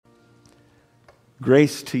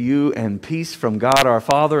Grace to you and peace from God our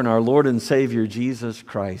Father and our Lord and Savior Jesus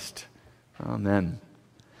Christ. Amen.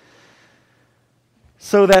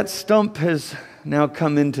 So that stump has now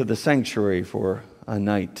come into the sanctuary for a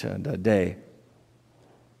night and a day.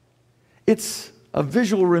 It's a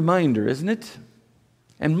visual reminder, isn't it?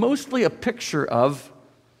 And mostly a picture of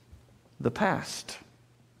the past.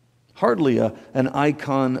 Hardly an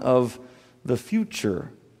icon of the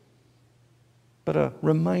future, but a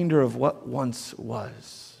reminder of what once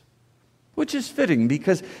was. Which is fitting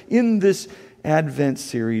because in this Advent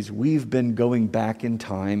series, we've been going back in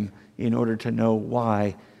time in order to know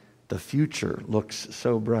why the future looks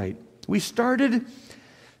so bright. We started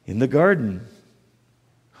in the garden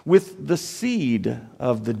with the seed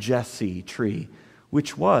of the Jesse tree,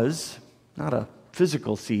 which was not a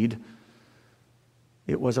physical seed,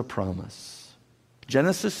 it was a promise.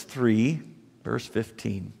 Genesis 3, verse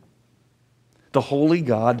 15. The holy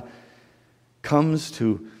God comes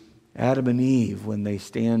to Adam and Eve when they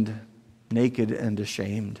stand naked and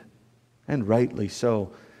ashamed, and rightly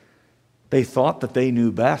so. They thought that they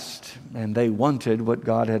knew best, and they wanted what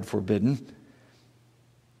God had forbidden.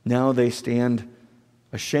 Now they stand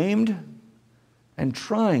ashamed and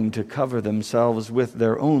trying to cover themselves with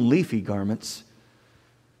their own leafy garments.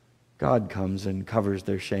 God comes and covers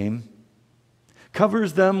their shame,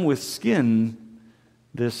 covers them with skin,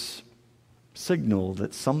 this signal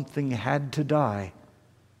that something had to die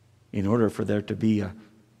in order for there to be a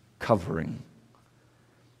covering.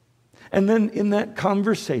 And then in that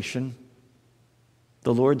conversation,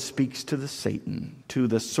 the Lord speaks to Satan, to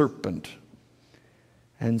the serpent,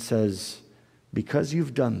 and says, because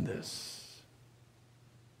you've done this,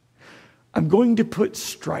 I'm going to put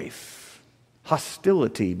strife,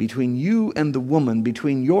 hostility between you and the woman,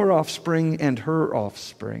 between your offspring and her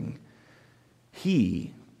offspring.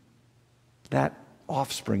 That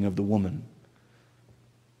offspring of the woman,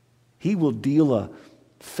 he will deal a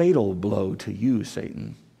fatal blow to you,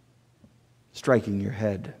 Satan, striking your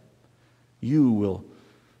head. You will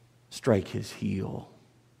strike his heel.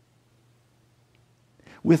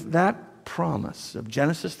 With that promise of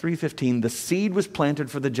Genesis 3:15, the seed was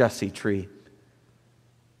planted for the Jesse tree.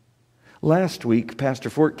 Last week, Pastor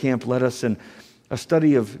Fortcamp led us in a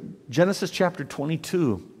study of Genesis chapter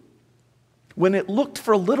 22, when it looked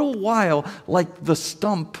for a little while like the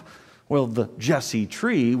stump, the Jesse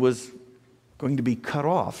tree was going to be cut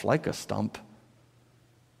off like a stump.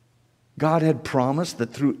 God had promised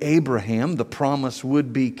that through Abraham the promise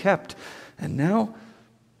would be kept. And now,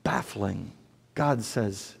 baffling, God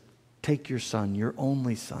says, take your son, your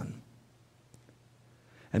only son,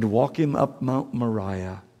 and walk him up Mount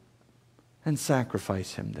Moriah and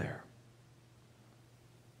sacrifice him there.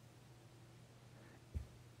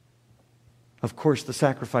 Of course, the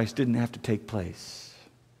sacrifice didn't have to take place.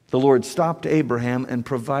 The Lord stopped Abraham and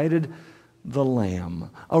provided the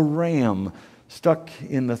lamb, a ram stuck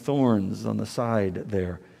in the thorns on the side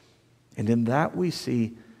there. And in that we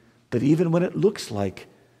see that even when it looks like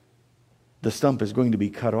the stump is going to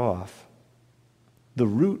be cut off, the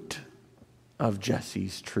root of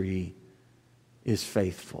Jesse's tree is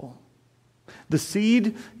faithful. The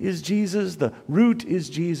seed is Jesus, the root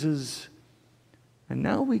is Jesus. And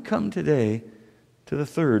now we come today to the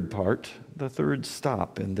third part, the third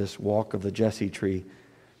stop in this walk of the Jesse tree,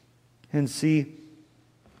 and see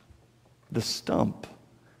the stump,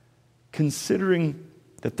 considering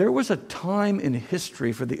that there was a time in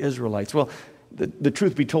history for the Israelites. Well, the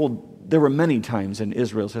truth be told, there were many times in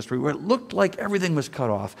Israel's history where it looked like everything was cut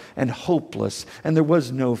off and hopeless, and there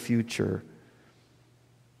was no future.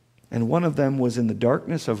 And one of them was in the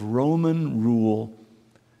darkness of Roman rule.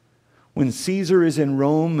 When Caesar is in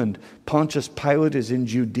Rome and Pontius Pilate is in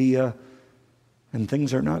Judea, and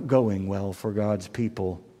things are not going well for God's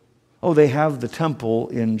people. Oh, they have the temple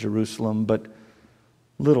in Jerusalem, but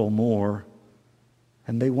little more.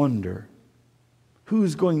 And they wonder,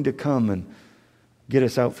 who's going to come and get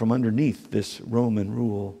us out from underneath this Roman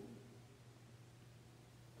rule?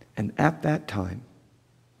 And at that time,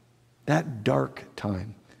 that dark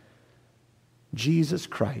time, Jesus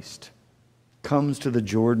Christ comes to the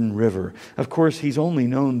Jordan River. Of course, he's only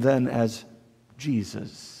known then as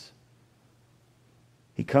Jesus.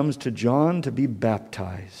 He comes to John to be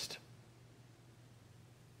baptized.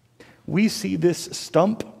 We see this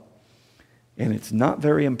stump, and it's not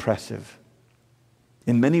very impressive.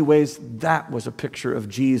 In many ways, that was a picture of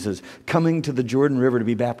Jesus coming to the Jordan River to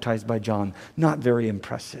be baptized by John. Not very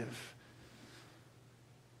impressive.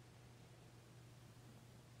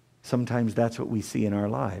 Sometimes that's what we see in our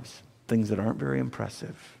lives, things that aren't very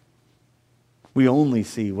impressive. We only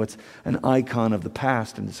see what's an icon of the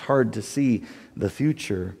past, and it's hard to see the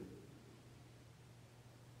future.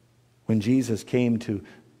 When Jesus came to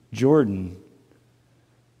Jordan,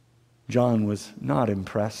 John was not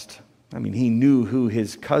impressed. I mean, he knew who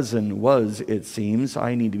his cousin was, it seems.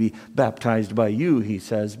 I need to be baptized by you, he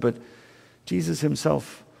says. But Jesus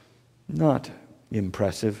himself, not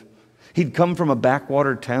impressive. He'd come from a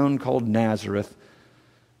backwater town called Nazareth.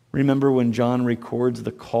 Remember when John records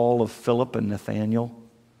the call of Philip and Nathanael?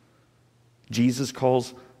 Jesus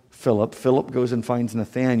calls Philip. Philip goes and finds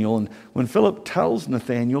Nathanael. And when Philip tells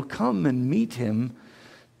Nathanael, come and meet him,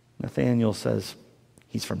 Nathanael says,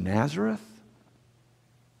 he's from Nazareth?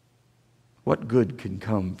 What good can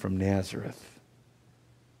come from Nazareth?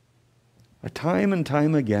 Time and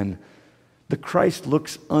time again, the Christ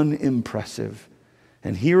looks unimpressive.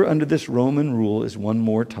 And here under this Roman rule is one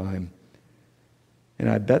more time.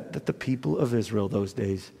 And I bet that the people of Israel those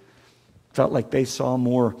days felt like they saw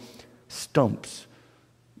more stumps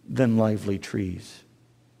than lively trees.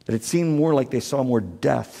 That it seemed more like they saw more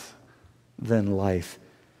death than life.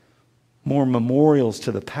 More memorials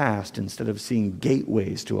to the past instead of seeing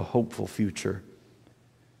gateways to a hopeful future.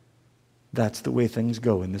 That's the way things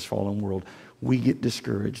go in this fallen world. We get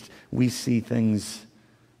discouraged. We see things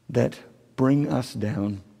that bring us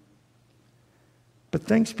down. But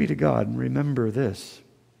thanks be to God, remember this.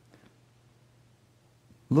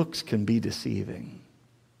 Looks can be deceiving.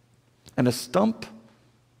 And a stump,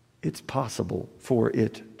 it's possible for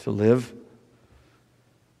it to live.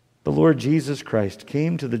 The Lord Jesus Christ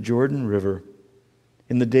came to the Jordan River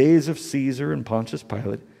in the days of Caesar and Pontius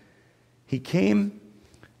Pilate. He came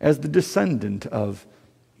as the descendant of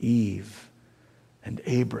Eve and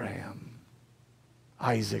Abraham,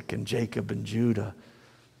 Isaac and Jacob and Judah,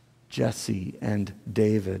 Jesse and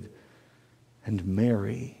David and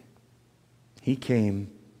Mary. He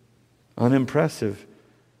came unimpressive,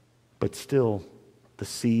 but still the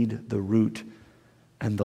seed, the root